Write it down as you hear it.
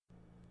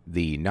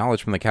the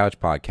Knowledge from the Couch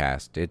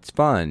podcast. It's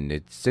fun,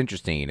 it's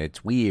interesting,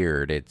 it's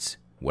weird, it's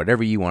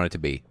whatever you want it to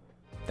be.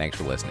 Thanks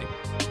for listening.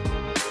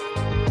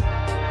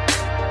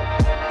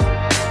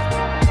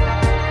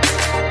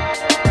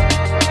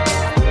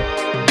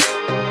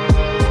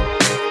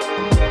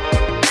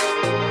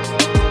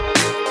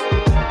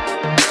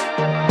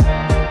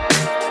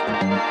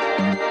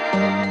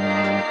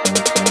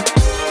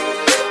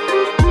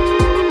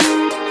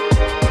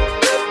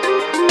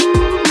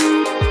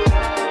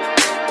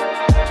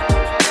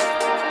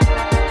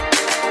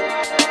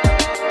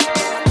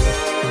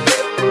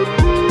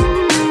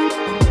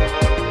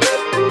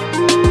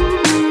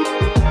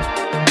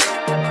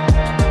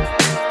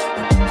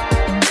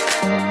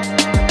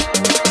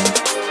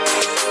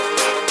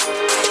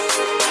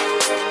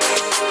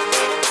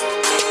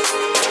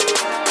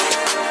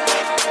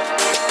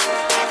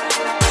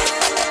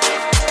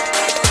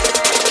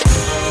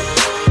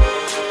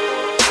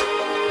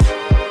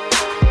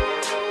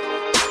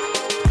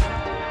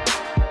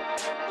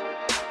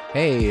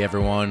 Hey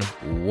everyone,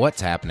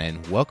 what's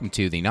happening? Welcome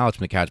to the Knowledge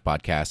from the Couch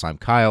podcast. I'm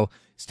Kyle,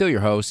 still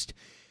your host.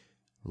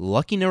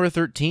 Lucky number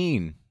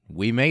 13.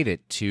 We made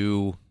it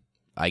to,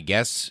 I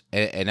guess,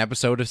 an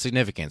episode of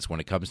significance when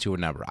it comes to a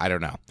number. I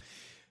don't know.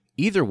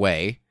 Either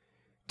way,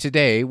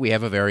 today we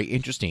have a very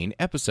interesting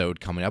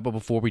episode coming up. But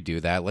before we do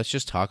that, let's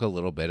just talk a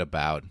little bit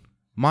about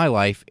my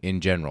life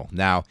in general.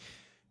 Now,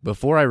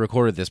 before I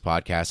recorded this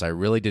podcast, I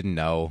really didn't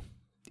know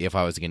if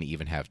I was going to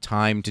even have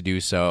time to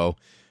do so,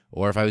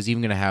 or if I was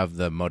even going to have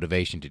the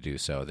motivation to do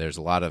so. There's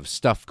a lot of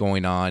stuff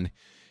going on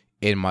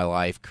in my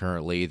life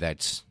currently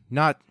that's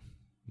not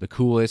the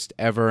coolest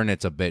ever, and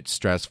it's a bit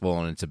stressful,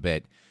 and it's a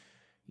bit,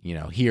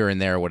 here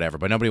and there, whatever.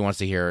 But nobody wants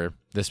to hear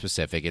the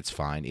specific. It's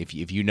fine.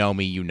 If you know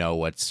me, you know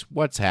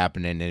what's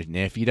happening, and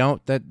if you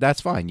don't, that's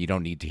fine. You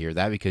don't need to hear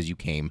that because you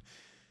came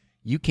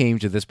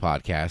to this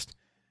podcast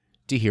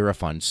to hear a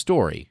fun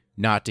story,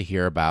 not to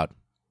hear about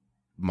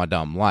my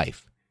dumb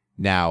life.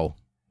 Now,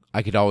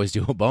 I could always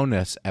do a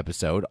bonus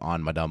episode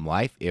on my dumb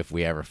life if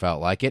we ever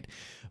felt like it,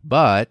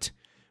 but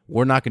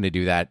we're not going to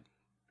do that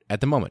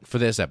at the moment for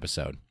this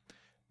episode.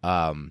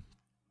 But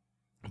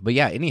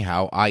yeah,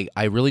 anyhow,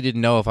 I really didn't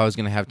know if I was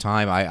going to have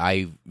time.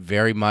 I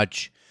very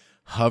much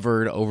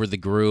hovered over the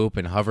group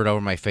and hovered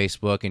over my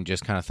Facebook and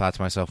just kind of thought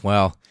to myself,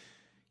 well,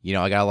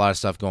 I got a lot of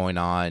stuff going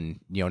on,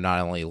 not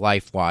only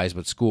life-wise,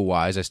 but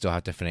school-wise. I still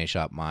have to finish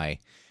up my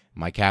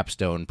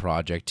capstone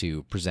project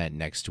to present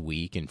next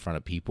week in front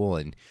of people,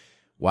 and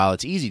while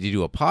it's easy to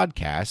do a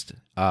podcast,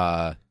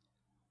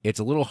 it's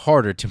a little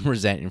harder to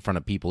present in front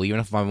of people, even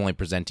if I'm only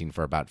presenting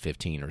for about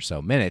 15 or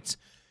so minutes,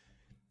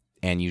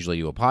 and usually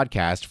do a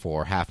podcast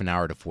for half an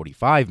hour to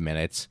 45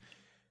 minutes.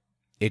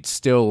 It's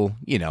still,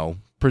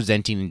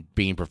 presenting and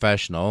being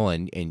professional,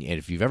 and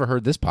if you've ever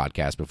heard this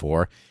podcast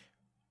before,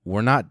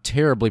 we're not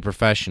terribly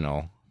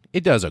professional.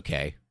 It does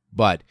okay,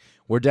 but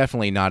we're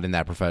definitely not in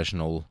that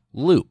professional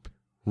loop,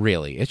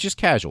 really. It's just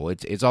casual.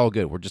 It's all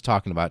good. We're just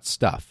talking about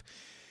stuff.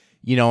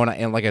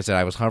 And like I said,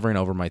 I was hovering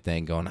over my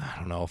thing going, I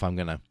don't know if I'm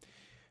going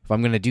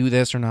to do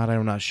this or not.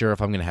 I'm not sure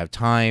if I'm going to have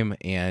time.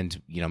 And,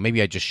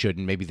 maybe I just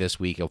shouldn't. Maybe this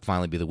week will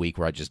finally be the week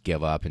where I just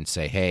give up and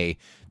say, hey,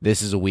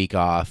 this is a week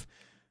off.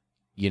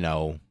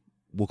 We'll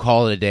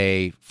call it a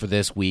day for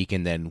this week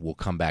and then we'll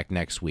come back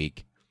next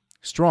week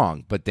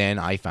strong. But then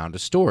I found a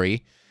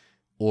story,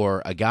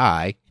 or a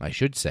guy, I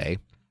should say,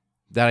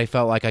 that I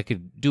felt like I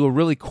could do a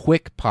really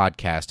quick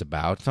podcast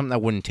about, something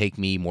that wouldn't take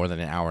me more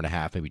than an hour and a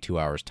half, maybe 2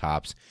 hours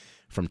tops,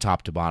 from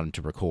top to bottom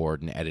to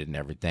record and edit and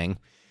everything,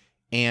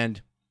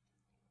 and,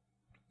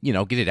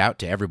 get it out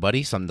to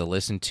everybody, something to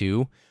listen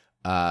to.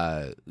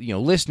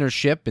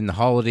 Listenership in the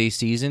holiday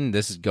season,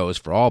 this goes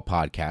for all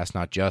podcasts,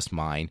 not just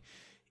mine,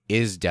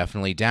 is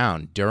definitely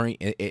down.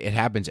 It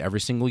happens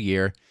every single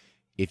year.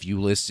 If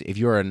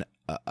you're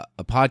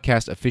a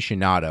podcast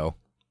aficionado,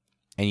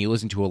 and you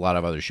listen to a lot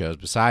of other shows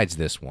besides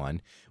this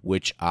one,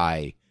 which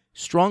I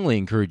strongly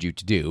encourage you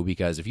to do,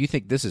 because if you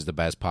think this is the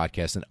best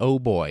podcast, then oh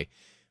boy,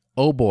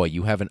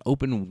 you have an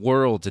open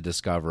world to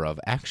discover of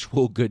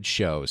actual good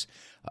shows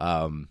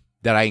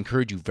that I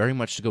encourage you very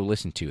much to go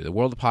listen to. The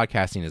world of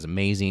podcasting is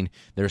amazing.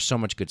 There's so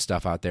much good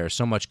stuff out there,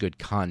 so much good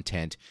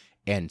content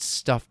and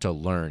stuff to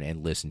learn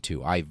and listen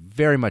to. I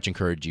very much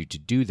encourage you to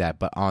do that.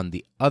 But on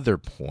the other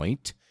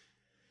point,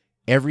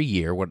 every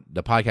year, what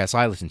the podcasts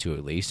I listen to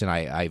at least, and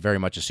I very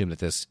much assume that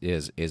this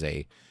is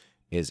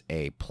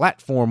a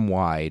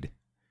platform-wide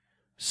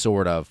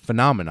sort of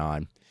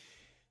phenomenon,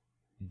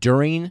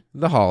 during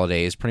the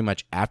holidays, pretty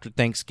much after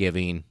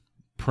Thanksgiving,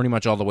 pretty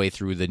much all the way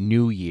through the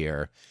new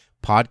year,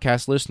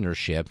 podcast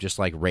listenership, just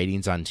like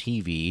ratings on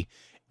TV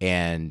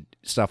and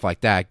stuff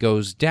like that,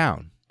 goes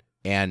down.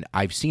 And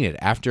I've seen it.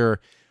 After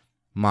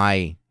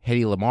my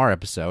Hedy Lamarr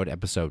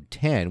episode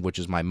 10, which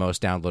is my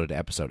most downloaded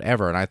episode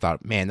ever, and I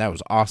thought, man, that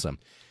was awesome.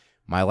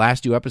 My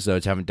last two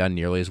episodes haven't done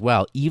nearly as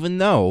well, even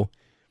though,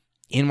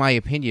 in my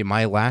opinion,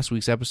 my last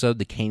week's episode,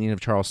 The Caning of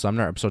Charles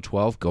Sumner, episode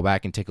 12, go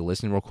back and take a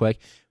listen real quick,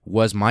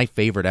 was my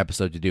favorite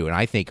episode to do, and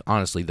I think,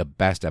 honestly, the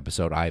best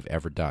episode I've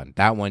ever done.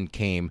 That one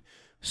came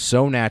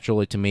so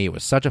naturally to me. It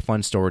was such a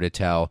fun story to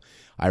tell.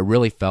 I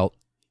really felt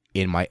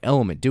in my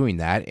element doing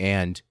that,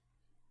 and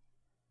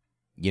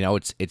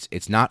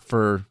it's not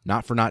for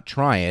not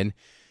trying.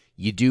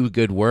 You do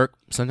good work.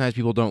 Sometimes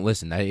people don't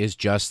listen. That is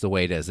just the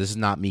way it is. This is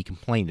not me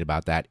complaining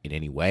about that in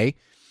any way,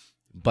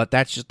 but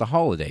that's just the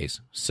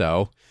holidays.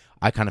 So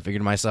I kind of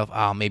figured to myself,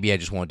 oh, maybe I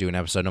just won't do an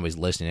episode. Nobody's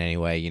listening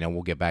anyway.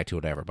 We'll get back to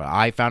whatever. But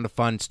I found a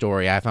fun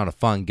story. I found a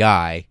fun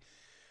guy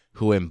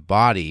who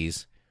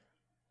embodies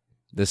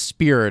the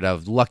spirit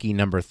of lucky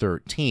number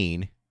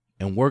 13,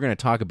 and we're going to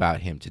talk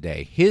about him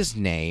today. His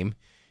name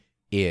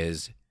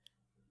is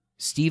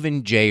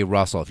Stephen J.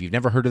 Russell. If you've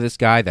never heard of this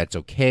guy, that's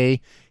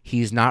okay.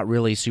 He's not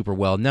really super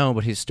well known,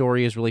 but his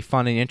story is really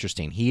fun and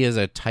interesting. He is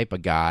a type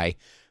of guy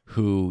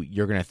who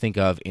you're going to think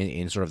of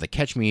in sort of the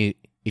catch me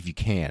if you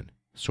can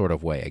sort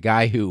of way. A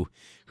guy who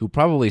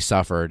probably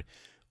suffered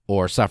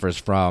or suffers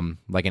from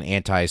like an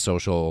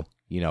antisocial,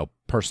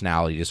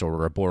 personality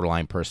disorder or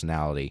borderline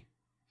personality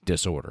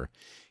disorder.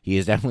 He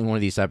is definitely one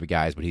of these type of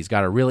guys, but he's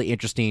got a really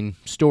interesting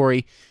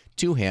story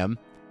to him,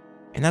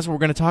 and that's what we're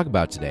going to talk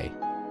about today.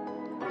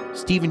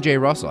 Stephen J.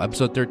 Russell,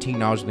 episode 13,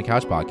 Knowledge on the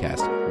Couch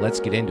podcast. Let's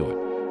get into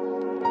it.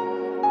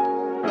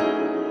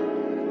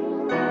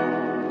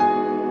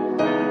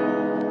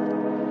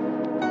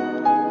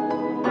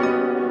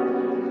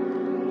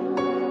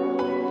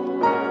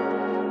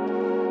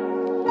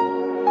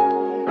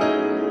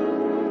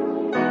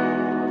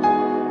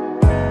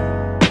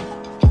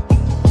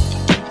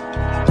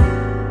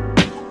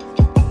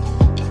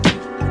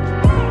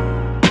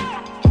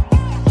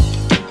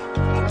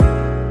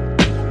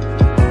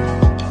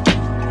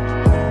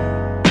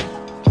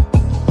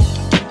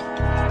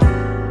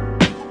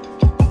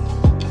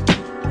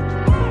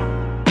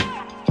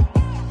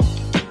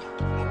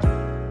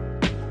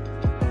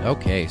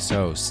 Okay,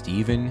 so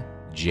Stephen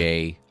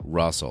J.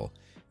 Russell.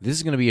 This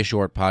is going to be a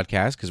short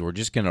podcast because we're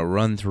just going to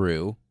run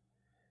through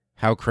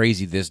how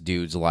crazy this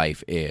dude's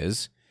life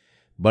is.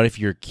 But if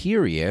you're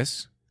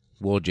curious,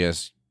 we'll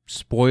just,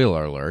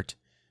 spoiler alert,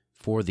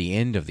 for the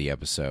end of the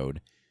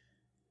episode,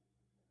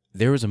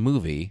 there was a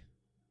movie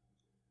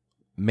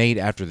made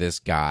after this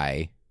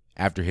guy,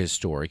 after his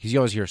story. Because you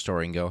always hear a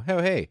story and go,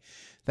 oh, hey,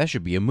 that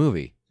should be a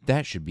movie.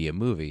 That should be a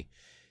movie.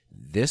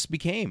 This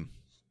became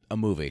a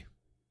movie.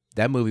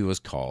 That movie was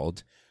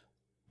called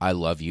I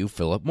Love You,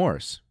 Philip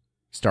Morris,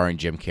 starring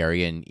Jim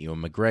Carrey and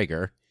Ewan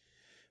McGregor,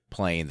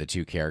 playing the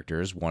two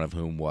characters, one of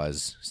whom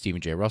was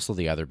Stephen J. Russell,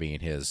 the other being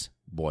his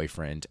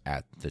boyfriend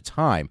at the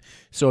time.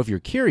 So if you're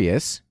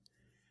curious,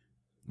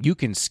 you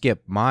can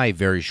skip my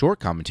very short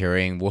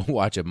commentary and we'll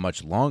watch a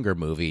much longer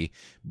movie,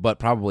 but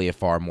probably a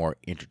far more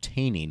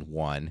entertaining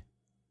one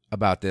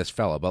about this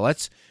fella. But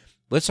let's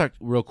talk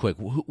real quick.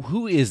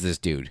 Who is this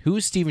dude? Who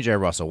is Stephen J.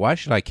 Russell? Why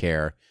should I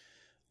care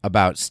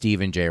about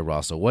Stephen J.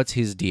 Russell? What's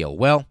his deal?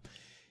 Well,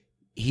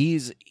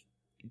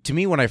 to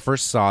me, when I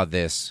first saw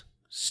this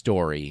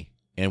story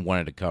and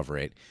wanted to cover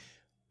it,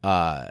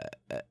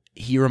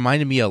 he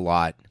reminded me a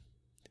lot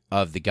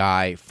of the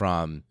guy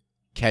from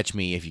Catch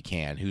Me If You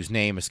Can, whose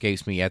name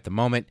escapes me at the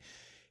moment,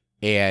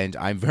 and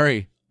I'm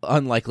very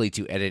unlikely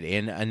to edit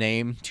in a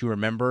name to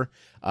remember.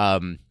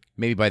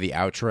 Maybe by the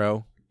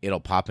outro, it'll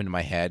pop into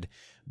my head,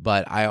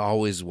 but I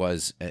always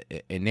was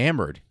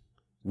enamored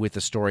with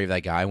the story of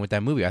that guy and with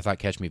that movie. I thought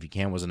Catch Me If You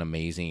Can was an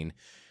amazing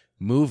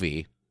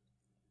movie,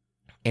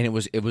 and it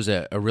was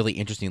a really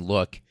interesting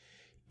look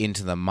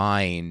into the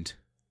mind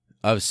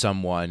of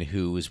someone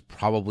who is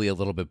probably a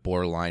little bit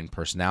borderline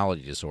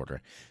personality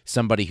disorder,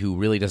 somebody who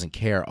really doesn't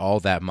care all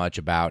that much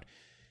about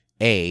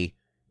A,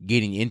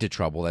 getting into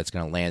trouble that's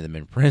going to land them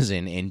in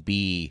prison, and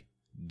B,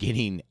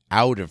 getting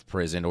out of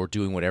prison or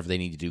doing whatever they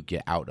need to do to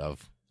get out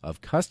of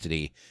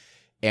custody.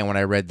 And when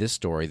I read this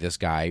story, this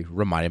guy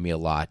reminded me a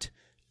lot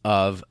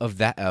of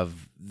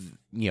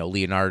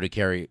Leonardo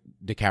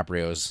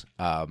DiCaprio's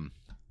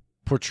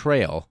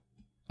portrayal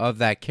of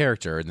that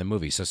character in the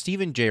movie. So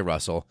Stephen J.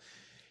 Russell,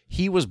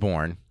 he was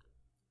born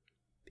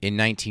in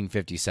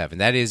 1957.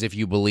 That is, if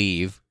you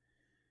believe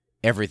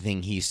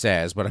everything he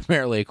says, but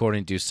apparently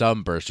according to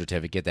some birth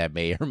certificate that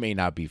may or may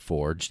not be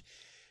forged,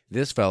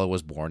 this fellow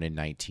was born in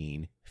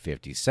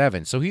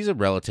 1957. So he's a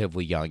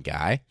relatively young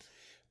guy.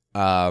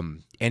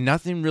 And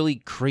nothing really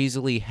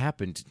crazily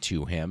happened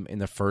to him in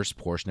the first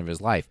portion of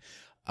his life.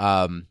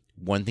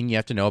 One thing you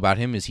have to know about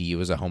him is he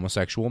was a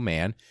homosexual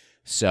man.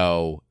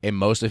 So, and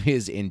most of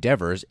his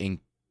endeavors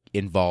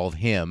involve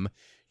him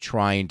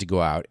trying to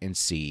go out and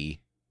see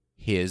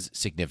his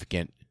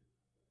significant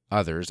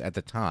others at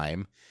the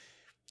time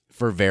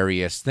for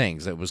various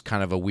things. It was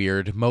kind of a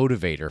weird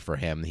motivator for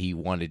him. He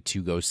wanted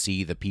to go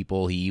see the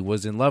people he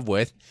was in love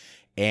with,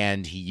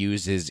 and he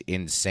used his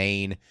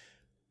insane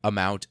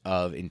amount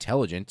of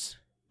intelligence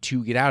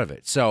to get out of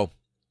it. So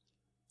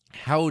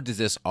how does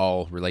this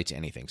all relate to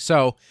anything?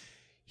 So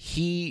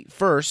he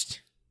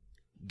first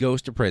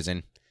goes to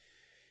prison,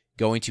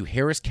 going to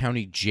Harris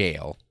County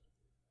Jail,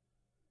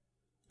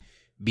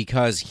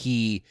 because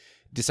he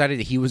decided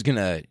that he was going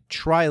to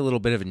try a little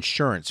bit of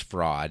insurance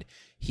fraud.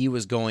 He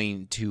was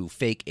going to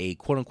fake a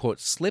quote-unquote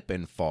slip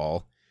and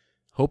fall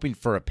hoping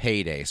for a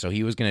payday. So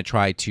he was going to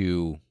try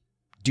to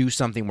do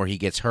something where he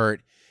gets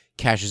hurt,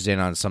 cashes in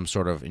on some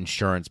sort of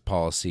insurance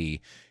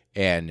policy,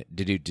 and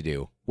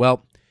do.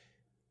 Well,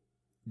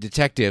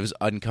 detectives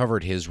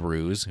uncovered his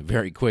ruse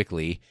very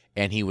quickly,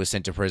 and he was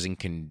sent to prison,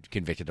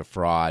 convicted of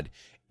fraud,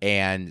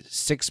 and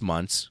 6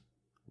 months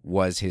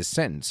was his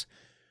sentence.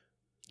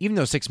 Even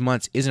though 6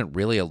 months isn't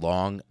really a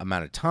long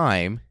amount of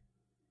time,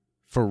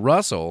 for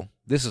Russell,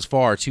 this is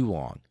far too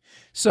long.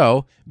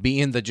 So,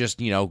 being the just,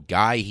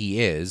 guy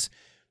he is,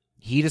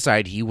 he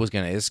decided he was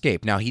going to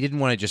escape. Now, he didn't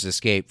want to just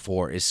escape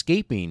for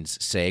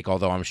escaping's sake,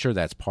 although I'm sure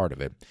that's part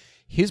of it.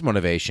 His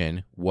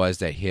motivation was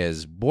that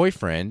his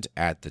boyfriend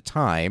at the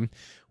time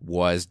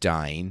was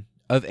dying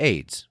of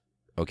AIDS.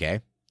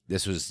 Okay?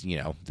 This was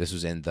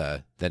in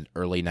the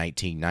early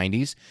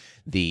 1990s.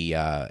 The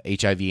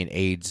HIV and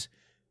AIDS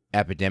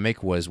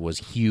epidemic was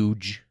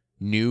huge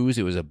news.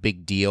 It was a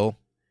big deal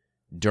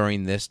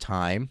during this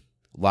time.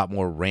 A lot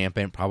more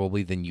rampant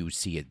probably than you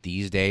see it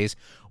these days,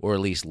 or at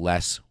least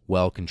less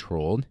well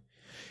controlled.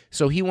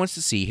 So he wants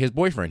to see his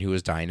boyfriend who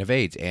is dying of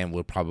AIDS and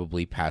will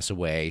probably pass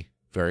away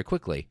very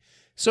quickly.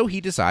 So he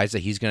decides that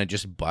he's going to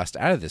just bust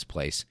out of this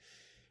place.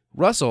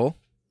 Russell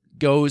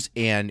goes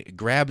and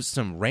grabs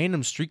some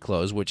random street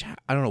clothes, which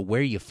I don't know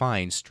where you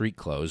find street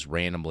clothes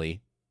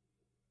randomly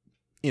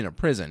in a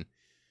prison,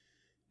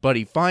 but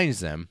he finds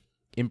them,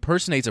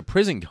 impersonates a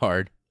prison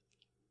guard,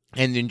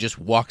 and then just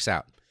walks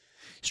out.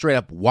 Straight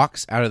up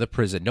walks out of the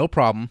prison. No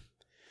problem.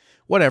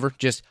 Whatever.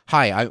 Just,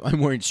 hi,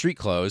 I'm wearing street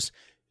clothes.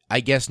 I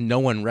guess no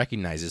one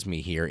recognizes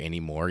me here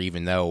anymore,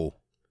 even though,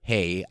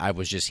 hey, I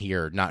was just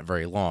here not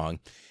very long.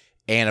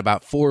 And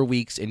about 4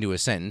 weeks into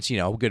his sentence,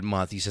 a good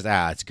month, he says,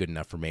 it's good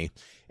enough for me.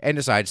 And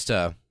decides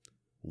to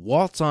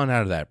waltz on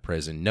out of that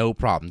prison. No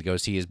problem. To go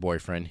see his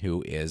boyfriend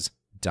who is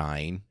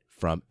dying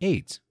from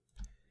AIDS.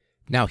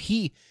 Now,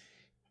 he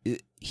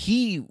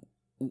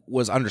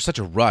was under such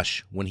a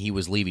rush when he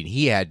was leaving.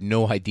 He had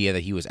no idea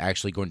that he was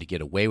actually going to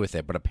get away with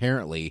it. But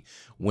apparently,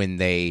 when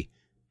they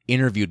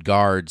interviewed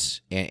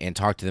guards and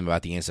talked to them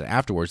about the incident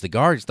afterwards, the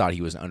guards thought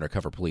he was an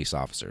undercover police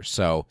officer.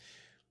 So,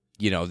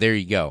 there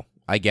you go.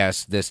 I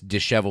guess this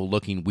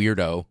disheveled-looking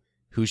weirdo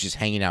who's just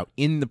hanging out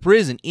in the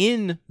prison,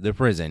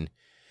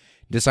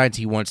 decides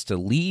he wants to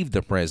leave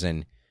the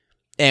prison,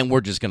 and we're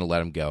just going to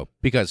let him go.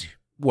 Because,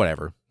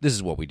 whatever. This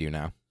is what we do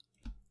now.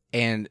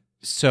 And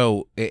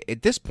so,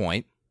 at this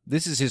point,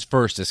 this is his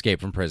first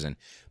escape from prison.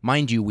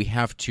 Mind you, we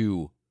have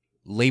to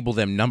label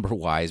them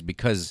number-wise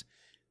because,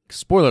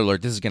 spoiler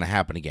alert, this is going to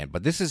happen again.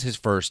 But this is his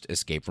first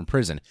escape from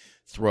prison.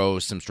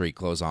 Throws some street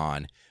clothes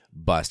on,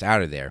 bust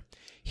out of there.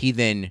 He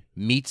then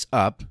meets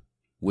up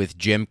with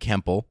Jim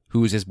Kemple,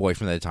 who is his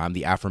boyfriend at the time,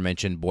 the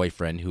aforementioned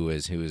boyfriend who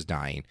is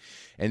dying.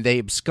 And they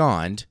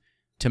abscond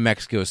to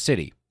Mexico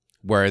City,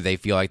 where they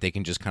feel like they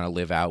can just kind of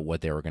live out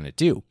what they were going to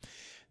do.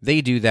 They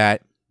do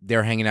that.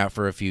 They're hanging out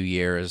for a few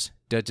years.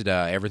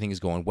 Everything is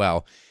going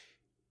well.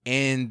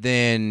 And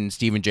then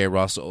Stephen J.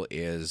 Russell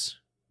is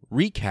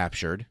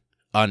recaptured,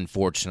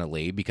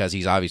 unfortunately, because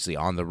he's obviously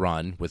on the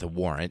run with a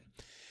warrant.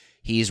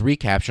 He's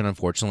recaptured,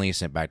 unfortunately, and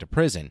sent back to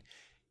prison.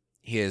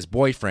 His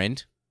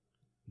boyfriend,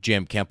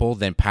 Jim Kemple,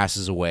 then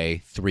passes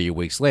away 3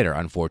 weeks later,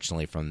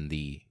 unfortunately, from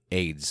the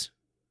AIDS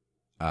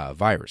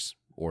virus,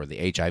 or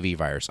the HIV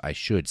virus, I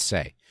should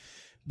say,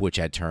 which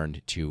had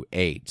turned to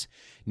AIDS.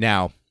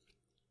 Now,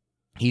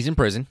 he's in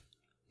prison.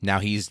 Now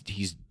this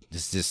is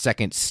his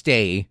second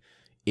stay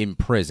in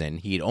prison.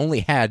 He had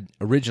only had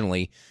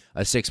originally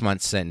a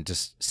 6-month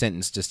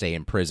sentence to stay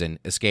in prison,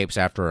 escapes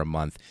after a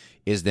month,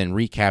 is then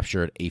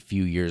recaptured a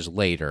few years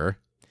later,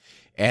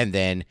 and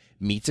then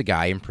meets a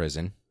guy in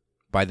prison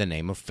by the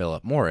name of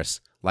Philip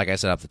Morris. Like I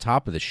said at the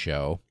top of the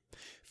show,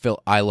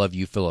 I Love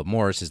You, Philip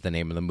Morris is the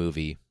name of the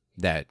movie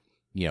that,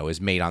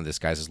 is made on this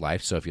guy's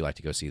life. So if you'd like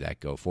to go see that,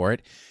 go for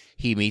it.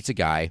 He meets a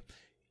guy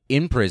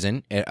in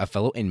prison, a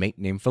fellow inmate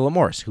named Philip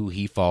Morris, who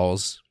he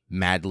falls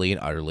madly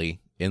and utterly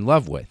in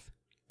love with.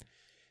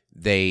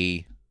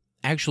 They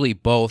actually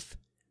both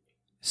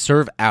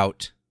serve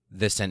out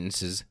the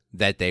sentences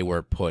that they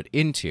were put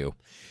into.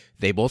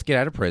 They both get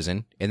out of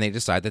prison, and they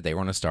decide that they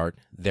want to start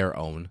their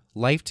own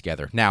life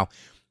together. Now,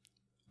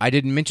 I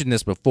didn't mention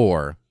this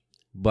before,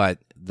 but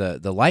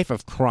the life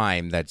of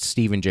crime that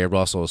Stephen J.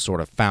 Russell sort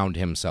of found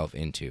himself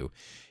into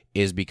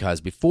is because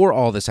before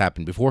all this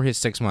happened, before his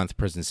 6-month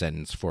prison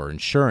sentence for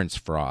insurance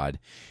fraud,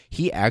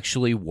 he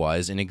actually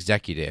was an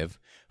executive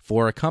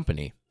for a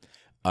company.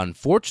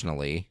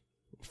 Unfortunately,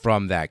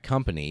 from that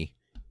company,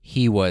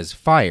 he was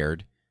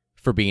fired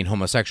for being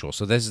homosexual.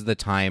 So this is the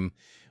time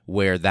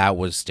where that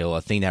was still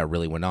a thing that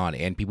really went on.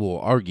 And people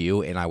will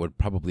argue, and I would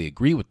probably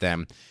agree with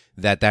them,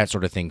 that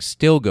sort of thing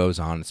still goes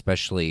on,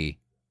 especially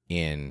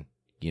in,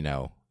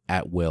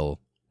 at will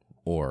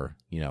or,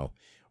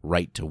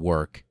 right to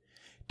work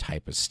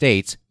type of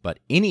states. But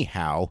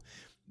anyhow,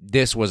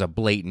 this was a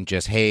blatant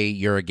just, hey,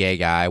 you're a gay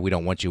guy, we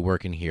don't want you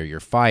working here, you're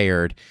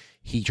fired.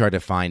 He tried to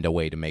find a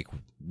way to make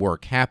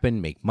work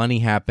happen, make money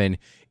happen,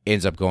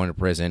 ends up going to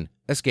prison,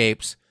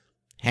 escapes,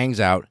 hangs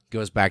out,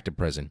 goes back to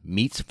prison,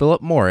 meets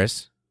Philip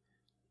Morris,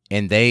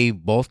 and they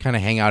both kind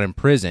of hang out in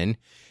prison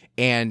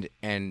and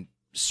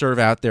serve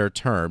out their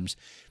terms,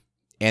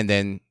 and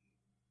then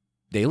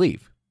they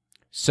leave.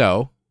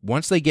 So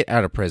once they get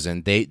out of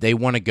prison, they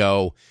want to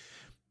go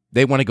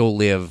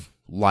live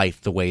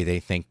life the way they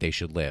think they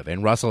should live.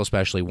 And Russell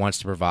especially wants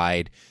to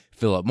provide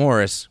Philip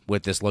Morris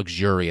with this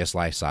luxurious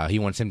lifestyle. He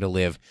wants him to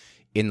live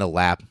in the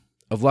lap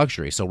of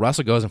luxury. So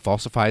Russell goes and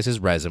falsifies his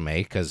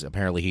resume because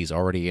apparently he's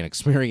already an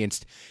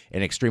experienced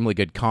and extremely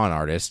good con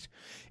artist.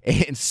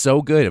 And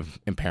so good,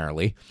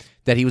 apparently,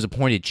 that he was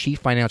appointed chief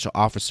financial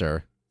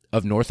officer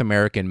of North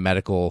American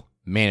Medical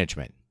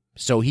Management.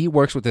 So he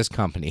works with this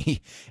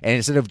company, and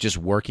instead of just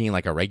working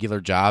like a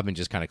regular job and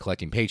just kind of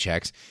collecting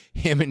paychecks,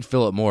 him and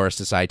Philip Morris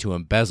decide to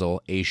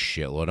embezzle a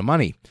shitload of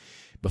money.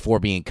 Before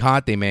being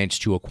caught, they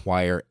managed to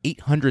acquire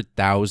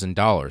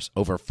 $800,000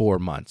 over 4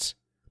 months.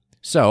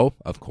 So,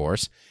 of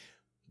course,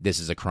 this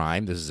is a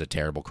crime. This is a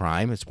terrible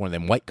crime. It's one of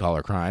them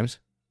white-collar crimes.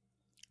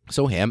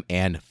 So him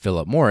and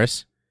Philip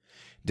Morris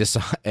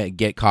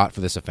get caught for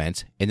this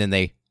offense, and then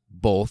they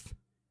both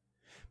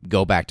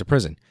go back to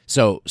prison.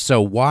 So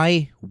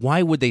why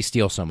would they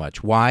steal so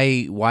much?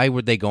 Why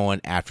were they going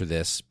after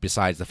this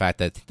besides the fact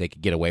that they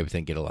could get away with it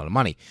and get a lot of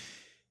money?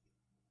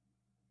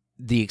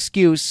 The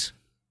excuse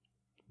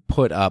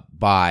put up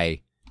by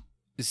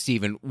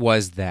Stephen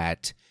was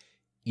that,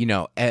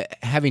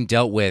 having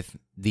dealt with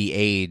the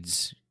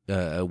AIDS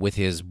with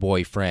his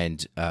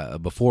boyfriend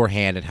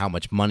beforehand and how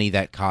much money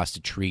that cost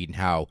to treat and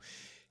how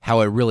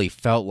it really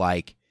felt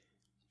like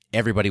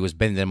everybody was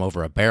bending them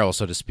over a barrel,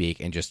 so to speak,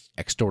 and just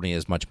extorting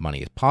as much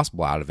money as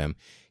possible out of him.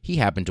 He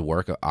happened to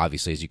work,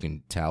 obviously, as you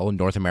can tell, in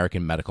North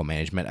American Medical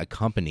Management, a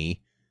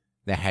company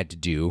that had to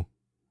do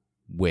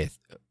with,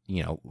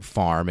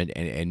 farm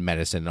and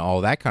medicine and all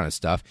that kind of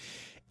stuff.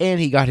 And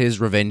he got his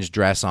revenge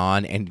dress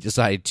on and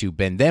decided to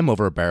bend them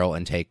over a barrel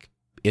and take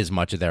as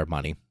much of their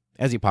money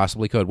as he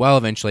possibly could. Well,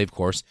 eventually, of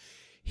course,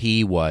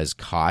 he was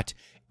caught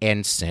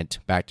and sent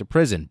back to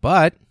prison.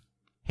 But,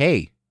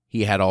 hey,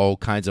 he had all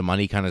kinds of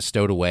money kind of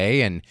stowed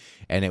away, and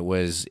it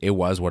was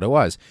what it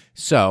was.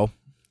 So,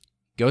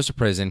 goes to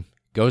prison,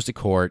 goes to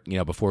court,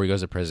 before he goes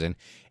to prison,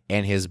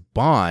 and his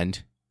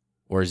bond,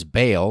 or his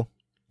bail,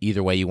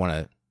 either way you want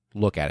to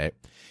look at it,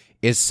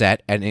 is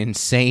set at an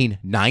insane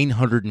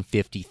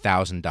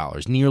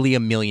 $950,000, nearly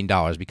 $1 million,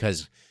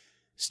 because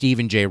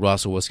Stephen J.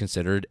 Russell was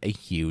considered a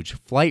huge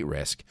flight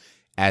risk.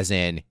 As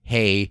in,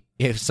 hey,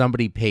 if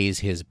somebody pays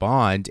his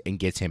bond and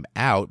gets him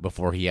out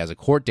before he has a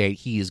court date,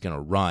 he is going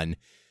to run,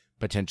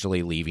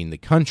 potentially leaving the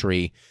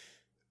country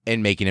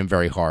and making him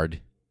very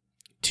hard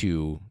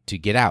to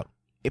get out.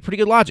 Pretty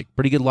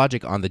good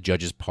logic on the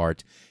judge's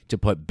part to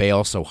put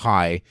bail so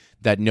high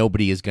that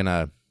nobody is going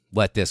to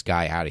let this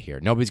guy out of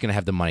here. Nobody's going to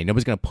have the money.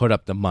 Nobody's going to put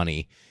up the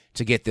money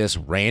to get this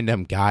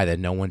random guy that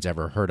no one's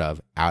ever heard of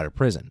out of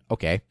prison.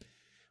 Okay,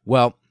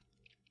 well,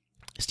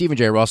 Stephen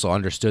J. Russell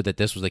understood that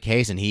this was the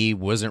case, and he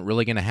wasn't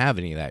really going to have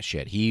any of that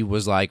shit. He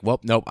was like, well,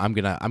 nope, I'm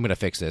gonna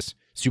fix this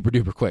super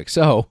duper quick.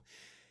 So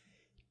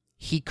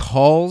he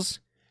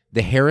calls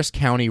the Harris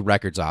County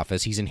Records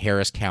Office. He's in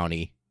Harris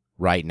County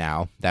right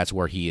now. That's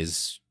where he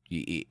is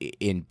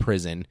in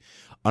prison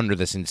under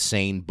this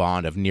insane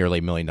bond of nearly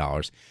 $1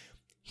 million.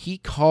 He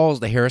calls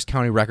the Harris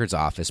County Records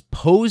Office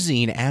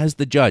posing as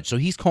the judge. So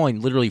he's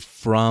calling literally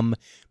from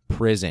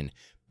prison,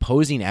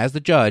 posing as the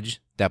judge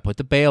that put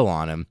the bail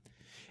on him.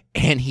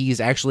 And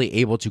he's actually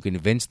able to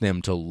convince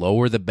them to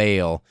lower the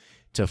bail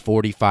to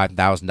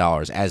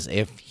 $45,000 as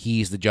if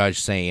he's the judge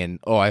saying,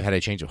 oh, I've had a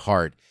change of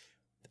heart.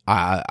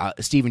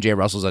 Stephen J.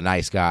 Russell's a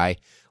nice guy.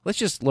 Let's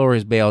just lower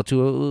his bail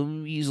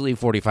to easily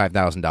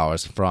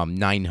 $45,000 from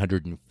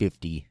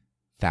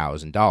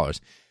 $950,000.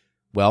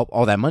 Well,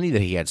 all that money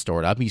that he had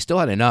stored up, he still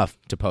had enough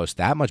to post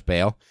that much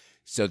bail.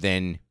 So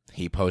then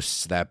he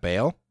posts that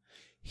bail.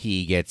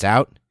 He gets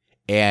out.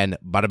 And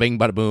bada bing,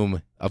 bada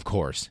boom, of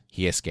course,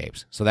 he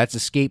escapes. So that's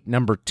escape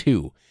number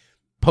 2.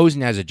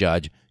 Posing as a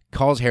judge,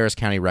 calls Harris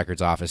County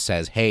Records Office,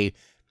 says, hey,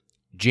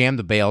 jam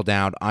the bail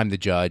down. I'm the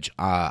judge.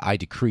 I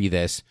decree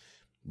this.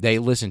 They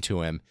listen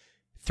to him.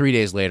 3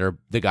 days later,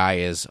 the guy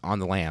is on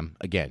the lam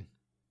again.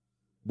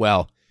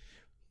 Well,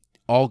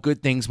 all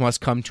good things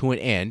must come to an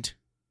end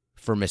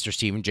for Mr.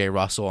 Stephen J.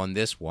 Russell on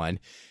this one,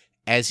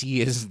 as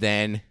he is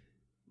then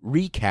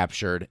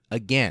recaptured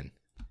again.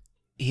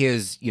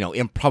 His,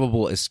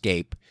 improbable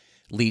escape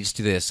leads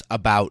to this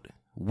about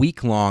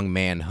week-long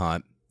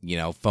manhunt,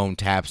 phone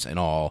taps and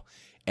all.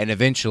 And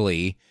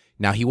eventually,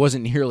 now he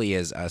wasn't nearly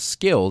as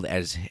skilled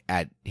as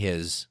at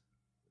his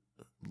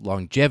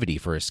longevity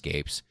for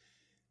escapes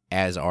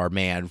as our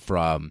man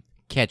from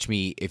Catch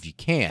Me If You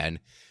Can,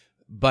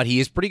 but he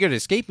is pretty good at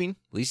escaping.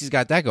 At least he's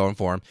got that going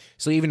for him.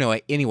 So even though,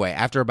 anyway,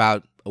 after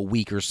about a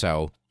week or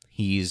so,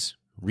 he's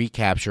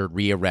recaptured,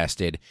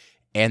 rearrested,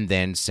 and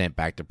then sent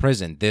back to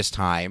prison. This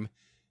time,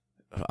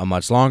 a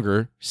much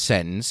longer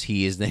sentence.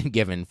 He is then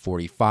given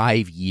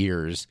 45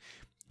 years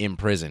in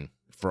prison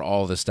for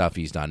all the stuff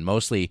he's done.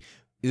 Mostly,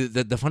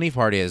 the funny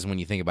part is, when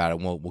you think about it,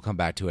 we'll come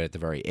back to it at the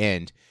very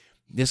end,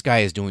 this guy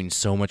is doing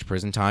so much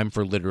prison time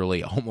for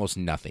literally almost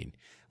nothing.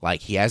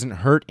 Like, he hasn't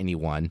hurt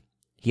anyone.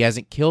 He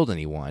hasn't killed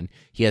anyone.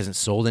 He hasn't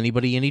sold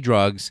anybody any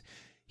drugs.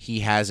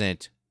 He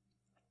hasn't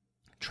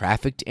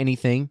trafficked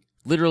anything.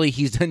 Literally,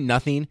 he's done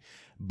nothing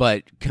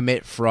but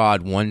commit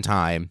fraud one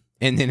time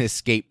and then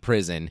escape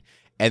prison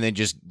and then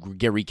just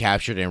get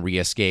recaptured and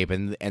re-escape,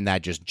 and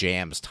that just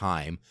jams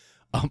time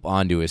up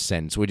onto his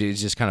sentence, which is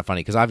just kind of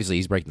funny because obviously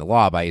he's breaking the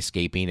law by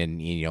escaping,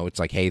 and it's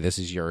like, hey, this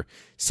is your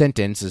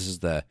sentence. This is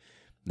the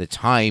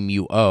time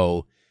you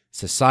owe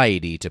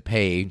society to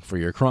pay for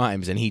your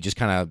crimes, and he just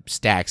kind of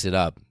stacks it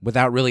up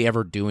without really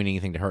ever doing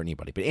anything to hurt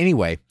anybody. But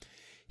anyway,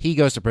 he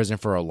goes to prison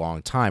for a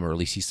long time, or at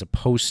least he's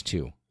supposed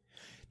to.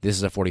 This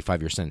is a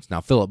 45-year sentence.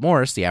 Now, Philip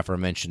Morris, the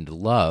aforementioned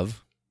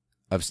love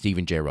of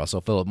Stephen J. Russell,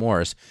 Philip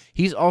Morris,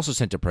 he's also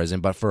sent to prison,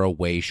 but for a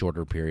way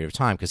shorter period of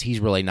time because he's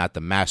really not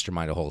the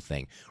mastermind of the whole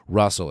thing.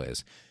 Russell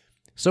is.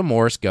 So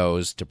Morris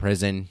goes to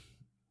prison,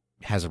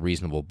 has a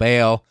reasonable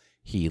bail,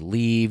 he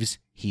leaves,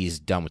 he's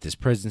done with his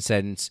prison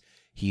sentence,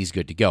 he's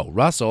good to go.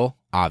 Russell,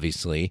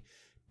 obviously,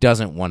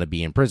 doesn't want to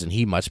be in prison.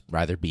 He'd much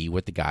rather be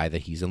with the guy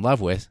that he's in love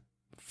with,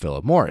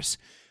 Philip Morris.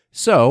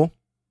 So,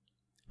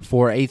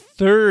 for a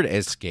third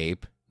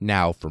escape,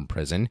 now from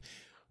prison,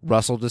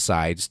 Russell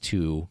decides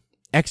to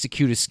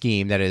execute a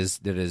scheme that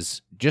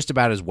is just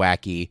about as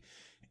wacky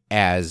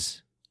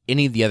as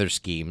any of the other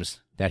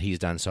schemes that he's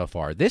done so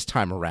far. This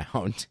time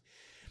around,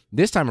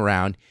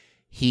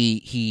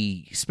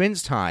 he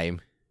spends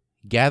time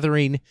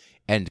gathering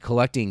and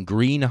collecting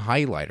green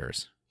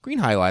highlighters,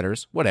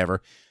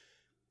 whatever,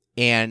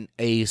 and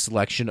a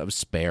selection of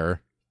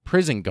spare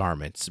prison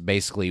garments,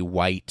 basically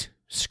white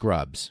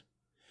scrubs,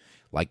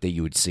 like that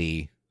you would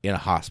see in a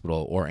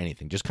hospital or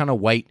anything. Just kind of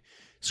white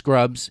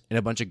scrubs and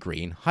a bunch of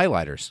green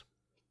highlighters.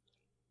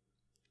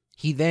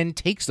 He then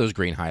takes those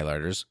green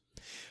highlighters,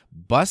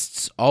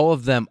 busts all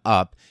of them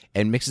up,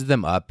 and mixes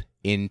them up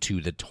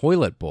into the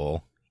toilet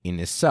bowl in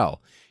his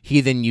cell. He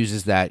then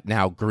uses that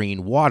now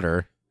green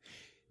water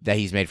that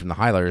he's made from the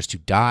highlighters to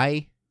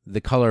dye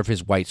the color of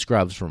his white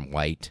scrubs from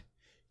white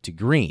to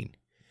green.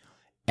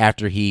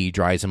 After he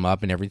dries them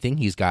up and everything,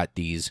 he's got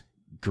these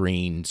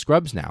green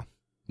scrubs now.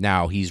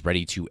 Now he's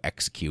ready to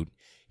execute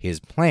his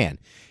plan.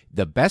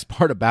 The best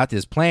part about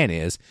this plan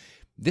is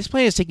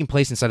taking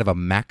place inside of a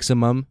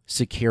maximum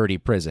security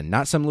prison,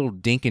 not some little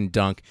dink and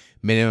dunk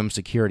minimum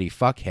security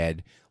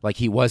fuckhead like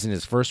he was in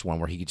his first one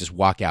where he could just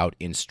walk out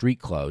in street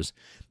clothes.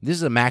 This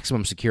is a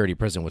maximum security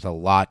prison with a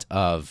lot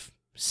of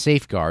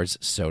safeguards,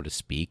 so to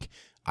speak,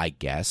 I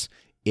guess,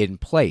 in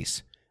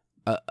place.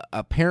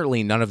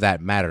 Apparently none of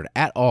that mattered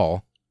at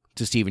all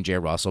to Stephen J.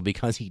 Russell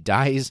because he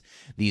dyes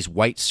these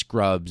white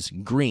scrubs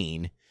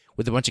green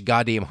with a bunch of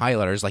goddamn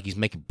highlighters like he's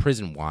making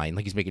prison wine,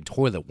 like he's making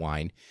toilet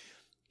wine.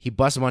 He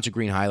busts a bunch of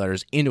green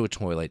highlighters into a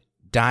toilet,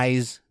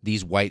 dyes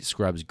these white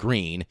scrubs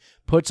green,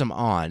 puts them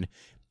on,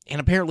 and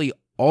apparently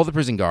all the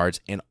prison guards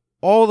and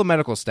all the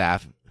medical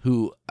staff,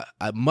 who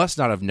must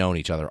not have known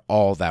each other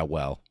all that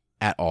well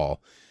at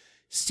all,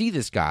 see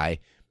this guy,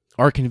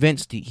 are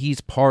convinced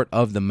he's part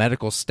of the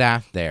medical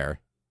staff there,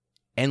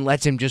 and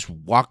lets him just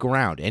walk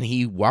around. And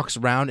he walks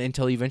around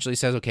until he eventually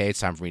says, okay,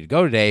 it's time for me to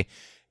go today,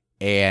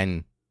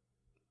 and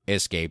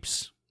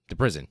escapes the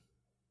prison.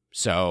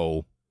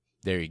 So,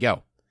 there you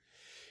go.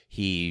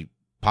 He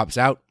pops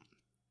out.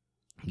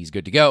 He's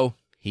good to go.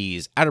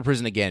 He's out of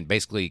prison again,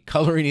 basically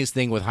coloring his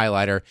thing with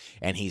highlighter,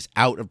 and he's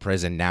out of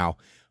prison now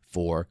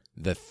for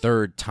the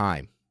third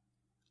time.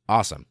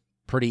 Awesome.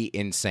 Pretty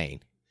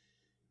insane.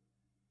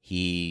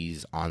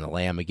 He's on the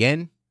lam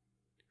again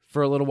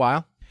for a little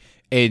while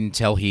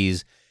until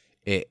he's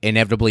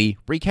inevitably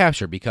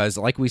recaptured because,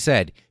 like we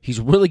said, he's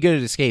really good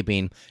at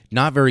escaping,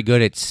 not very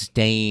good at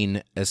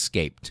staying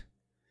escaped.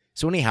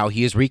 So anyhow,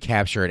 he is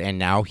recaptured, and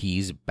now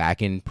he's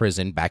back in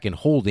prison, back in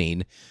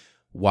holding,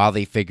 while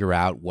they figure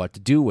out what to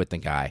do with the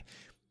guy.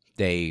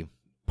 They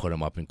put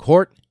him up in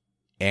court,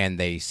 and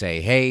they say,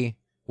 hey,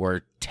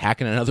 we're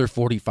tacking another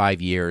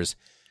 45 years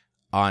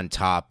on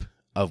top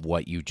of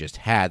what you just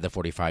had, the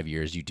 45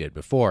 years you did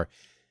before.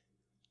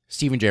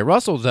 Stephen J.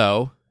 Russell,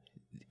 though,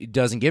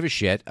 doesn't give a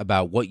shit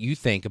about what you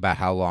think about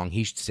how long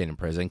he should sit in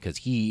prison, because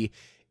he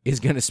is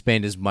going to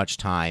spend as much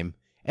time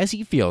as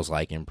he feels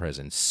like in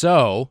prison.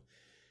 So,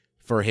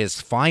 for his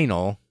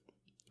final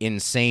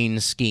insane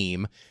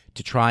scheme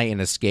to try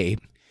and escape,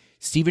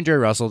 Stephen J.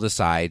 Russell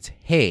decides,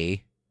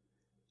 hey,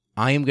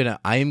 I am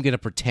gonna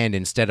pretend,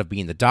 instead of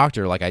being the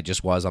doctor like I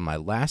just was on my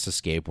last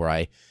escape, where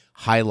I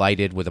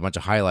highlighted with a bunch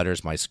of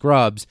highlighters my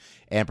scrubs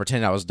and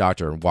pretend I was a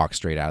doctor and walk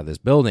straight out of this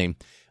building,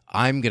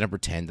 I'm gonna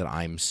pretend that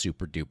I'm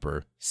super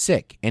duper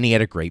sick. And he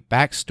had a great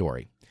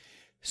backstory.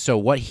 So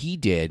what he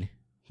did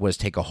was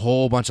take a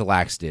whole bunch of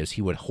laxatives.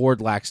 He would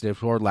hoard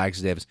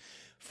laxatives,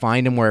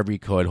 find them wherever he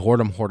could, hoard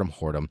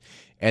them.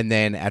 And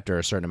then after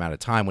a certain amount of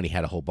time, when he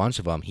had a whole bunch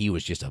of them, he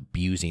was just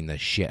abusing the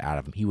shit out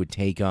of them. He would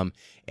take them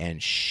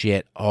and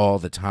shit all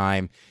the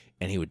time,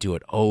 and he would do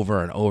it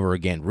over and over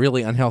again.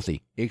 Really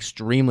unhealthy,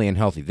 extremely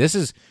unhealthy. This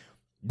is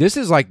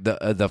like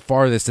the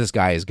farthest this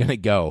guy is going to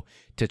go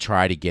to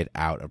try to get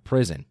out of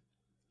prison.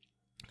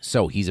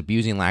 So he's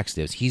abusing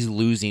laxatives. He's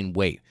losing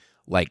weight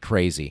like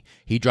crazy.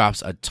 He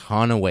drops a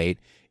ton of weight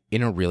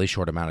in a really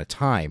short amount of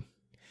time.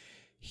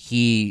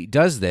 He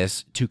does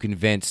this to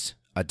convince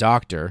a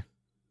doctor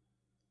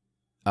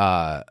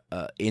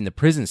in the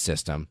prison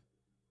system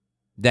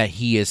that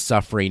he is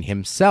suffering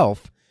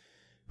himself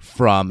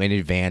from an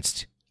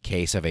advanced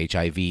case of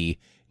HIV,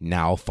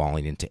 now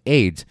falling into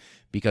AIDS.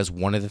 Because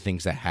one of the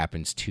things that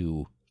happens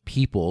to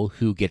people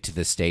who get to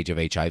this stage of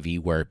HIV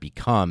where it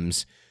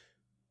becomes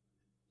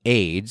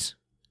AIDS,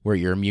 where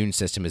your immune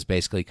system is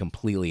basically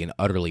completely and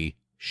utterly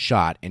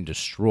shot and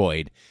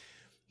destroyed,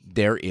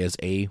 there is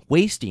a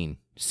wasting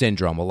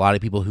syndrome. A lot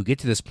of people who get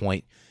to this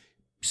point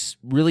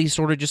really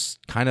sort of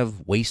just kind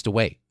of waste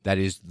away. That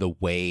is the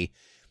way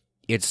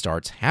it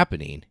starts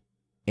happening.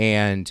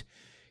 And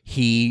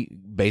he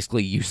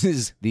basically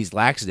uses these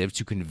laxatives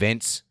to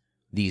convince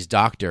these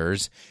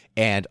doctors,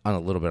 and on a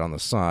little bit on the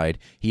side,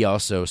 he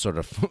also sort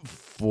of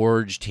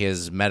forged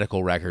his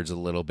medical records a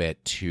little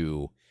bit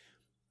to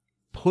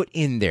put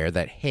in there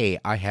that, hey,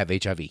 I have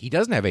HIV. He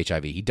doesn't have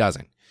HIV. He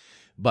doesn't.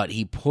 But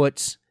he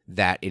puts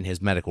that in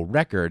his medical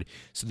record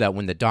so that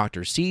when the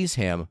doctor sees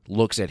him,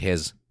 looks at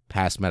his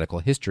past medical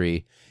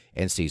history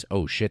and sees,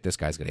 oh shit, this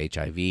guy's got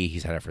HIV,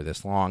 he's had it for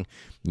this long,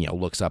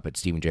 looks up at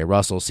Stephen J.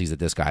 Russell, sees that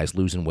this guy's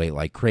losing weight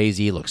like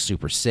crazy, looks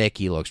super sick,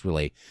 he looks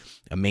really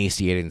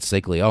emaciated and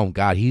sickly. Oh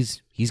God,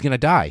 he's going to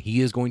die.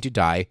 He is going to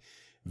die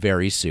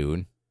very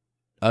soon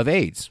of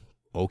AIDS.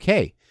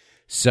 Okay.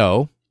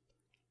 So,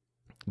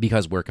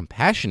 because we're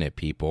compassionate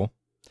people,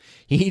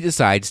 he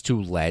decides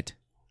to let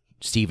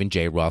Stephen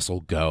J.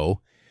 Russell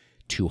go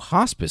to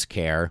hospice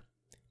care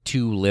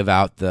to live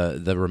out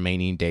the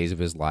remaining days of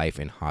his life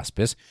in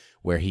hospice,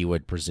 where he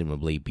would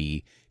presumably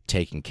be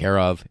taken care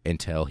of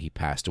until he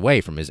passed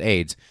away from his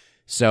AIDS.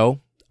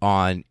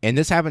 And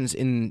this happens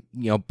in,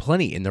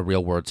 plenty in the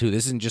real world too.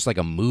 This isn't just like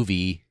a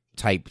movie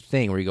type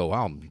thing where you go,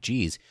 oh,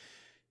 geez,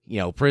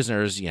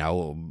 prisoners,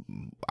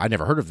 I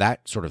never heard of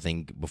that sort of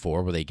thing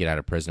before where they get out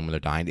of prison when they're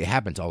dying. It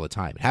happens all the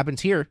time. It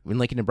happens here in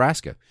Lincoln,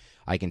 Nebraska.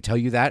 I can tell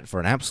you that for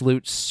an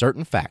absolute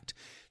certain fact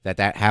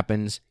that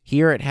happens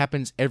here. It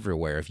happens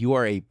everywhere. If you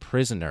are a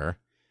prisoner,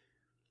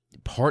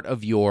 part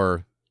of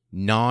your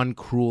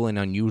non-cruel and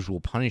unusual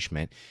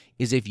punishment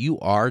is if you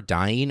are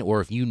dying or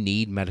if you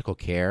need medical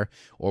care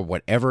or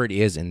whatever it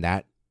is in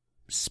that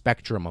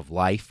spectrum of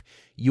life,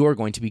 you are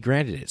going to be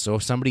granted it. So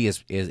if somebody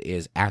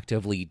is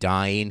actively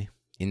dying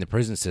in the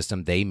prison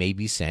system, they may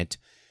be sent,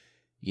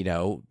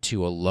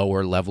 to a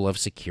lower level of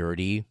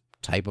security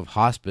type of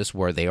hospice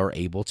where they are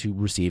able to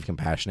receive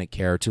compassionate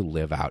care to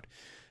live out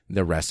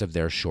the rest of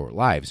their short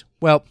lives.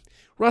 Well,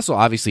 Russell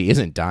obviously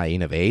isn't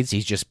dying of AIDS.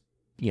 He's just,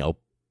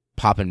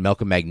 popping milk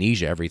and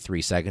magnesia every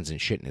 3 seconds and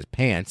shitting his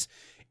pants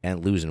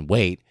and losing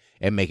weight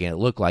and making it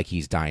look like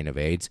he's dying of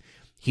AIDS.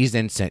 He's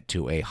then sent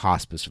to a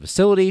hospice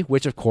facility,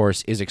 which of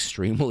course is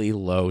extremely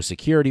low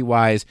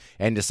security-wise,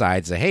 and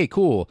decides that, hey,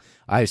 cool,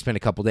 I've spent a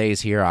couple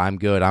days here, I'm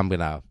good, I'm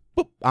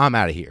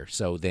out of here.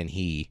 So then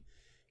he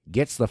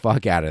gets the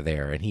fuck out of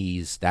there, and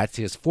that's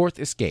his fourth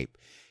escape.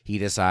 He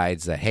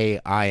decides that, hey,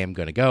 I am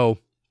going to go.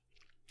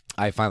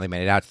 I finally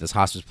made it out to this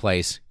hospice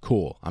place.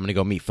 Cool. I'm going to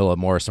go meet Philip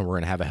Morris, and we're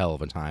going to have a hell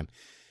of a time.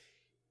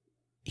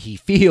 He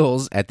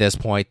feels at this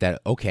point that,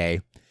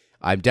 okay,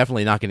 I'm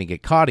definitely not going to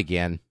get caught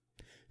again,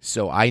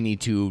 so I need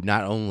to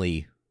not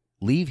only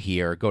leave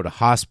here, go to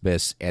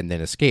hospice, and then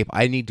escape,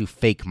 I need to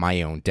fake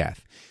my own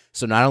death.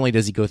 So not only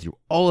does he go through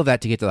all of that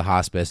to get to the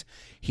hospice,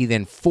 he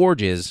then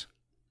forges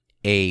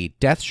a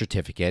death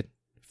certificate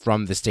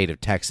from the state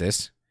of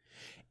Texas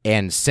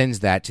and sends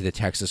that to the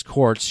Texas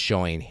courts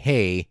showing,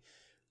 hey,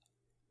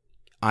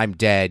 I'm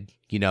dead.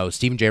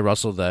 Stephen J.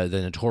 Russell, the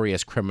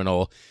notorious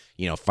criminal,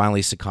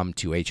 finally succumbed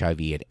to HIV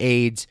and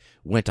AIDS,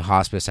 went to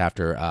hospice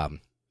after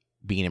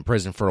being in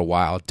prison for a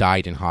while,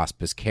 died in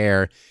hospice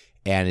care,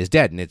 and is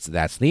dead. And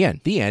that's the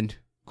end. The end.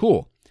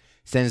 Cool.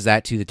 Sends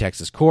that to the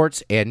Texas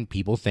courts, and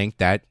people think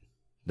that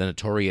the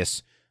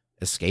notorious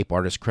escape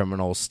artist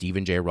criminal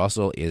Stephen J.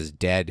 Russell is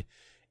dead,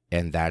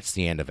 and that's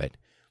the end of it.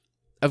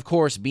 Of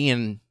course,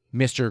 being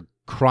Mr.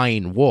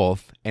 Crying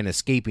Wolf and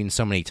escaping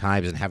so many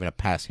times and having a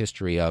past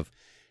history of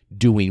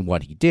doing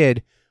what he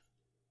did,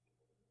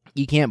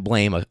 you can't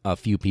blame a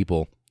few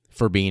people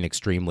for being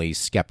extremely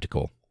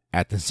skeptical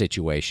at the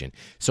situation.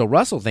 So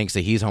Russell thinks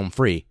that he's home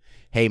free.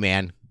 Hey,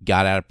 man,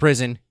 got out of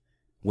prison,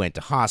 went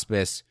to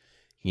hospice,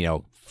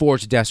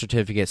 forged a death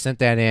certificate, sent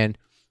that in.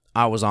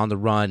 I was on the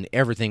run.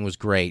 Everything was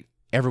great.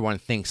 Everyone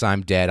thinks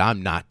I'm dead.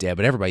 I'm not dead,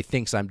 but everybody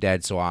thinks I'm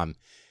dead, so I'm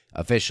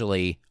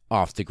officially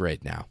off the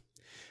grid now.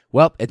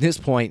 Well, at this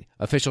point,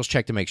 officials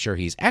check to make sure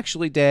he's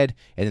actually dead,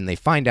 and then they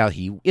find out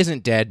he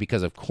isn't dead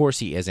because, of course,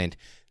 he isn't.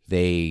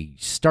 They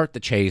start the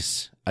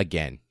chase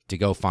again to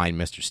go find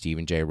Mr.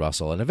 Stephen J.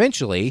 Russell, and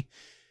eventually,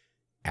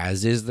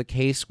 as is the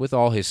case with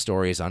all his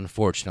stories,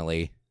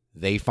 unfortunately,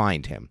 they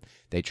find him.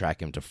 They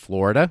track him to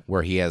Florida,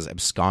 where he has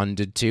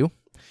absconded to,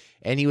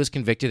 and he was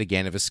convicted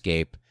again of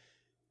escape,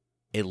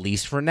 at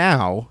least for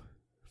now,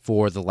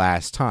 for the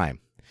last time.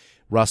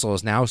 Russell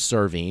is now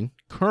serving,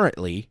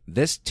 currently,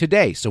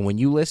 today. So when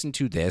you listen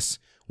to this,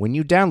 when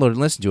you download and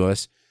listen to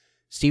us,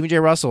 Stephen J.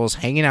 Russell is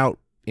hanging out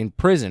in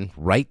prison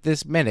right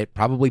this minute,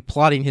 probably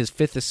plotting his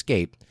fifth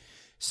escape,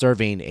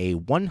 serving a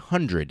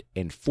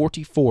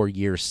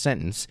 144-year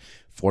sentence,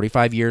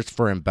 45 years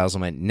for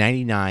embezzlement,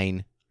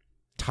 99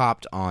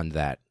 topped on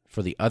that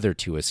for the other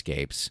two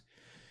escapes,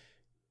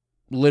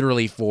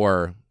 literally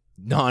for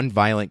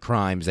non-violent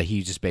crimes that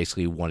he just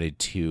basically wanted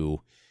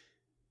to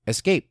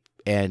escape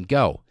and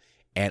go.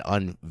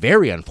 And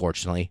very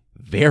unfortunately,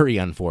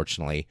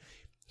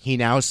 he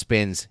now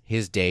spends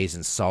his days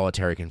in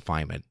solitary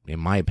confinement. In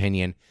my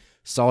opinion,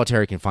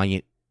 solitary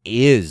confinement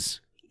is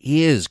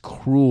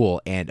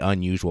cruel and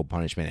unusual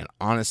punishment. And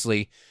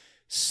honestly,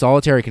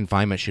 solitary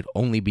confinement should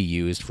only be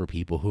used for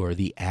people who are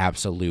the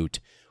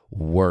absolute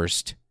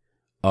worst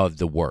of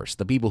the worst.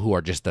 The people who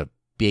are just the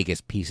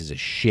biggest pieces of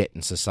shit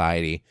in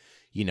society.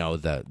 You know,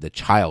 the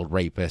child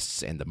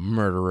rapists and the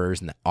murderers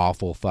and the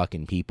awful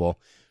fucking people.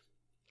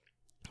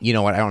 You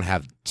know what? I don't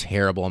have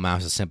terrible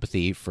amounts of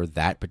sympathy for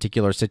that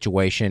particular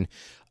situation.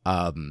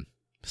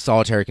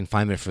 Solitary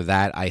confinement for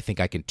that, I think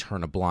I can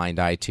turn a blind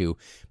eye to.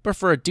 But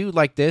for a dude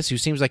like this, who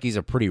seems like he's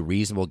a pretty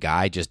reasonable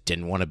guy, just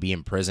didn't want to be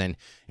in prison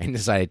and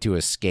decided to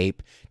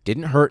escape,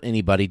 didn't hurt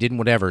anybody, didn't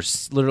whatever,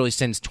 literally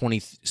spends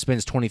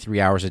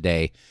 23 hours a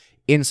day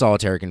in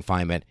solitary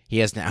confinement. He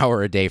has an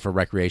hour a day for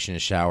recreation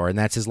and shower, and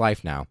that's his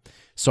life now.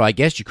 So I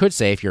guess you could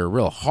say if you're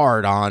real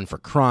hard on for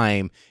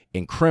crime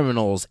and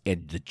criminals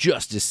and the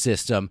justice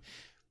system,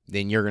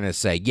 then you're going to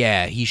say,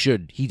 yeah,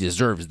 he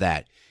deserves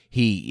that.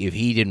 If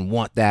he didn't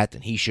want that,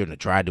 then he shouldn't have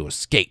tried to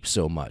escape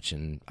so much.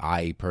 And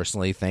I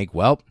personally think,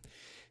 well,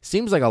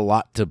 seems like a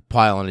lot to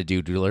pile on a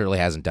dude who literally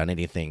hasn't done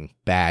anything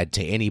bad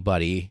to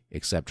anybody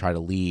except try to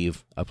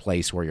leave a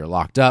place where you're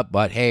locked up.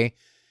 But hey,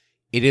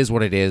 it is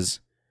what it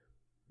is.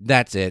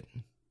 That's it.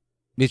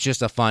 It's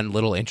just a fun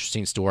little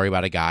interesting story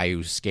about a guy who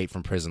escaped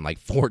from prison like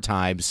 4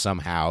 times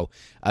somehow,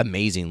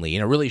 amazingly,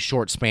 in a really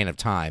short span of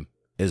time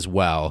as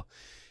well.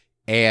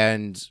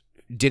 And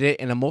did it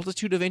in a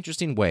multitude of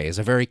interesting ways.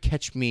 A very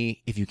catch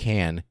me if you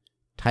can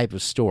type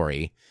of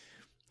story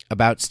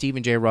about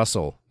Stephen J.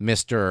 Russell,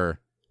 Mr.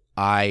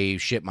 I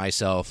shit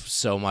myself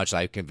so much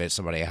I convinced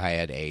somebody I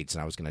had AIDS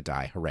and I was going to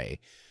die. Hooray.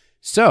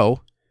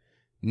 So,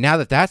 now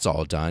that that's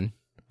all done,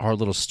 our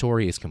little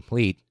story is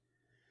complete.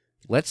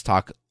 Let's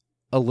talk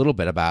a little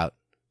bit about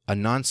a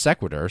non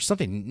sequitur,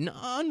 something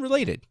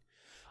unrelated.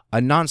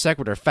 A non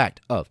sequitur fact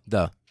of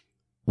the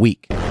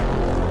week.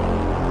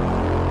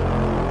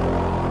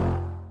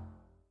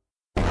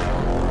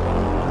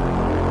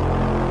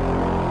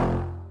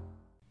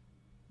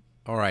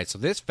 All right, so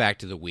this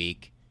fact of the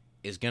week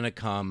is going to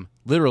come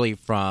literally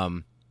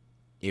from,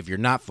 if you're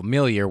not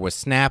familiar with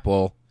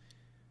Snapple,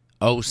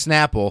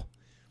 Snapple,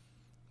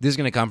 this is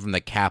going to come from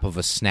the cap of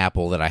a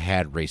Snapple that I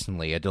had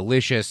recently. A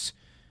delicious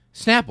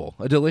Snapple,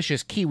 a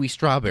delicious kiwi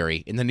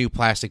strawberry in the new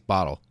plastic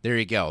bottle. There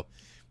you go.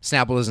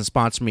 Snapple doesn't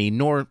sponsor me,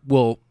 nor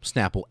will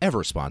Snapple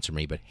ever sponsor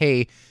me, but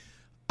hey,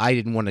 I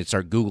didn't want to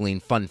start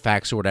Googling fun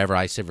facts or whatever.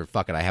 I said,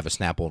 fuck it, I have a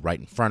Snapple right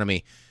in front of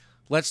me.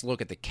 Let's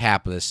look at the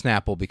cap of the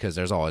Snapple because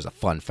there's always a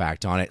fun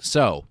fact on it.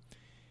 So,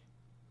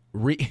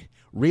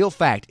 real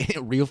fact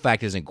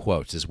is in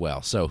quotes as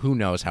well. So who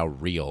knows how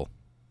real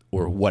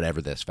or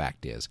whatever this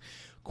fact is.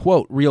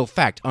 Quote, real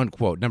fact,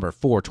 unquote, number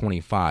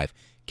 425.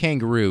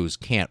 Kangaroos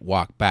can't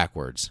walk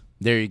backwards.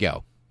 There you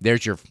go.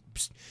 There's your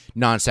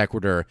non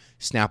sequitur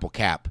Snapple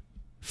cap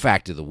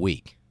fact of the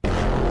week.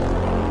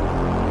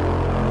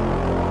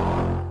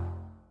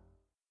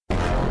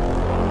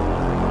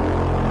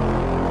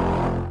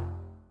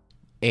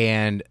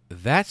 And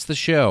that's the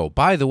show.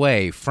 By the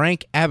way,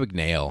 Frank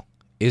Abagnale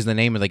is the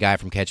name of the guy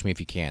from Catch Me If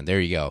You Can. There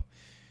you go.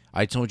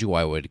 I told you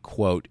I would,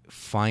 quote,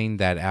 find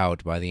that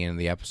out by the end of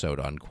the episode,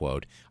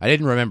 unquote. I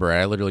didn't remember it.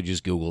 I literally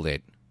just Googled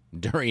it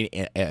during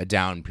a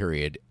down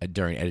period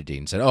during editing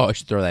and said, oh, I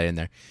should throw that in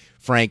there.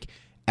 Frank,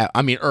 I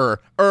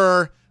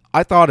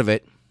thought of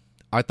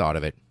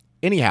it.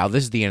 Anyhow,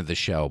 this is the end of the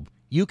show.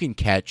 You can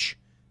catch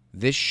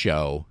this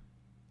show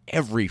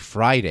every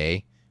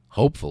Friday,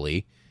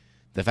 hopefully.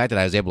 The fact that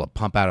I was able to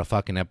pump out a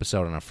fucking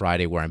episode on a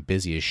Friday where I'm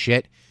busy as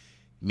shit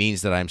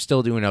means that I'm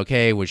still doing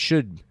okay, which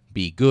should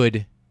be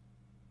good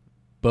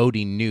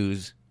boding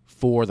news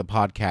for the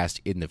podcast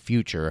in the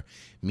future,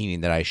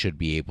 meaning that I should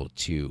be able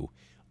to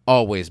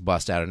always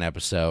bust out an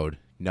episode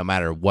no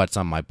matter what's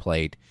on my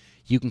plate.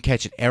 You can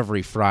catch it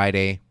every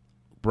Friday,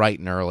 bright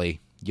and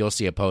early. You'll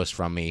see a post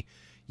from me.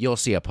 You'll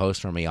see a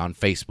post from me on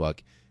Facebook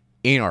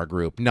in our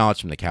group,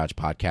 Knowledge from the Couch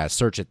Podcast.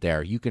 Search it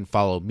there. You can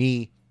follow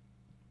me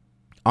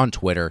on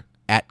Twitter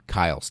at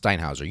Kyle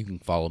Steinhauser. You can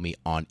follow me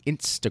on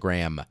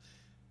Instagram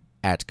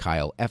at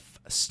Kyle F.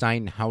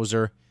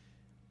 Steinhauser.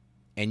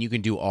 And you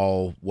can do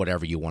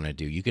whatever you want to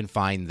do. You can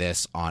find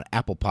this on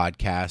Apple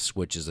Podcasts,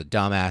 which is a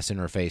dumbass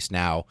interface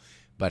now.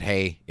 But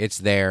hey, it's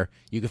there.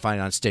 You can find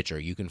it on Stitcher.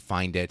 You can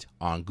find it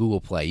on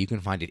Google Play. You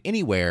can find it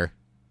anywhere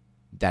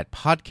that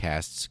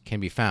podcasts can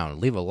be found.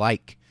 Leave a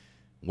like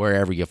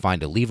wherever you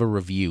find it. Leave a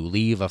review.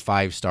 Leave a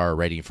 5-star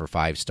rating for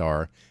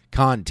 5-star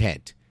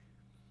content.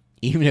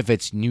 Even if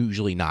it's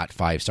usually not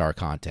 5-star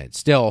content.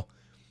 Still,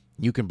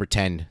 you can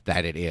pretend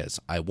that it is.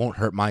 I won't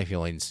hurt my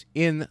feelings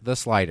in the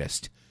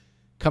slightest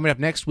Coming up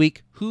next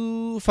week,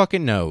 who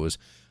fucking knows?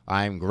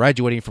 I'm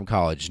graduating from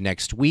college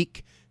next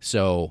week,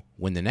 so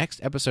when the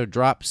next episode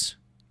drops,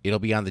 it'll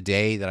be on the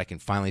day that I can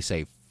finally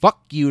say,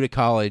 fuck you to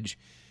college,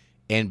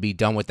 and be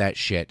done with that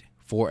shit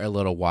for a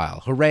little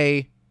while.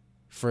 Hooray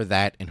for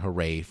that, and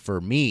hooray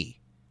for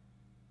me.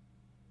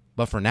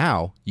 But for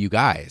now, you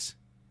guys,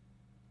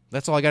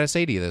 that's all I got to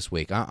say to you this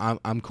week.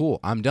 I'm cool.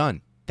 I'm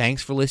done.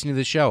 Thanks for listening to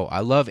the show. I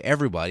love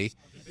everybody.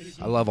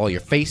 I love all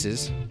your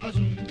faces.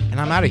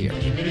 And I'm out of here.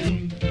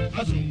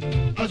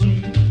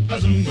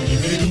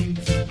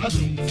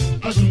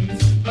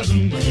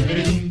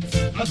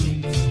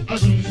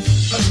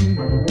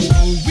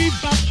 We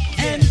bop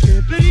and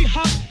hippity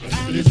hop,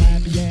 I'm as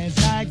happy as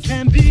I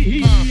can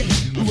be.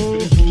 Whoa,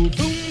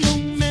 boom.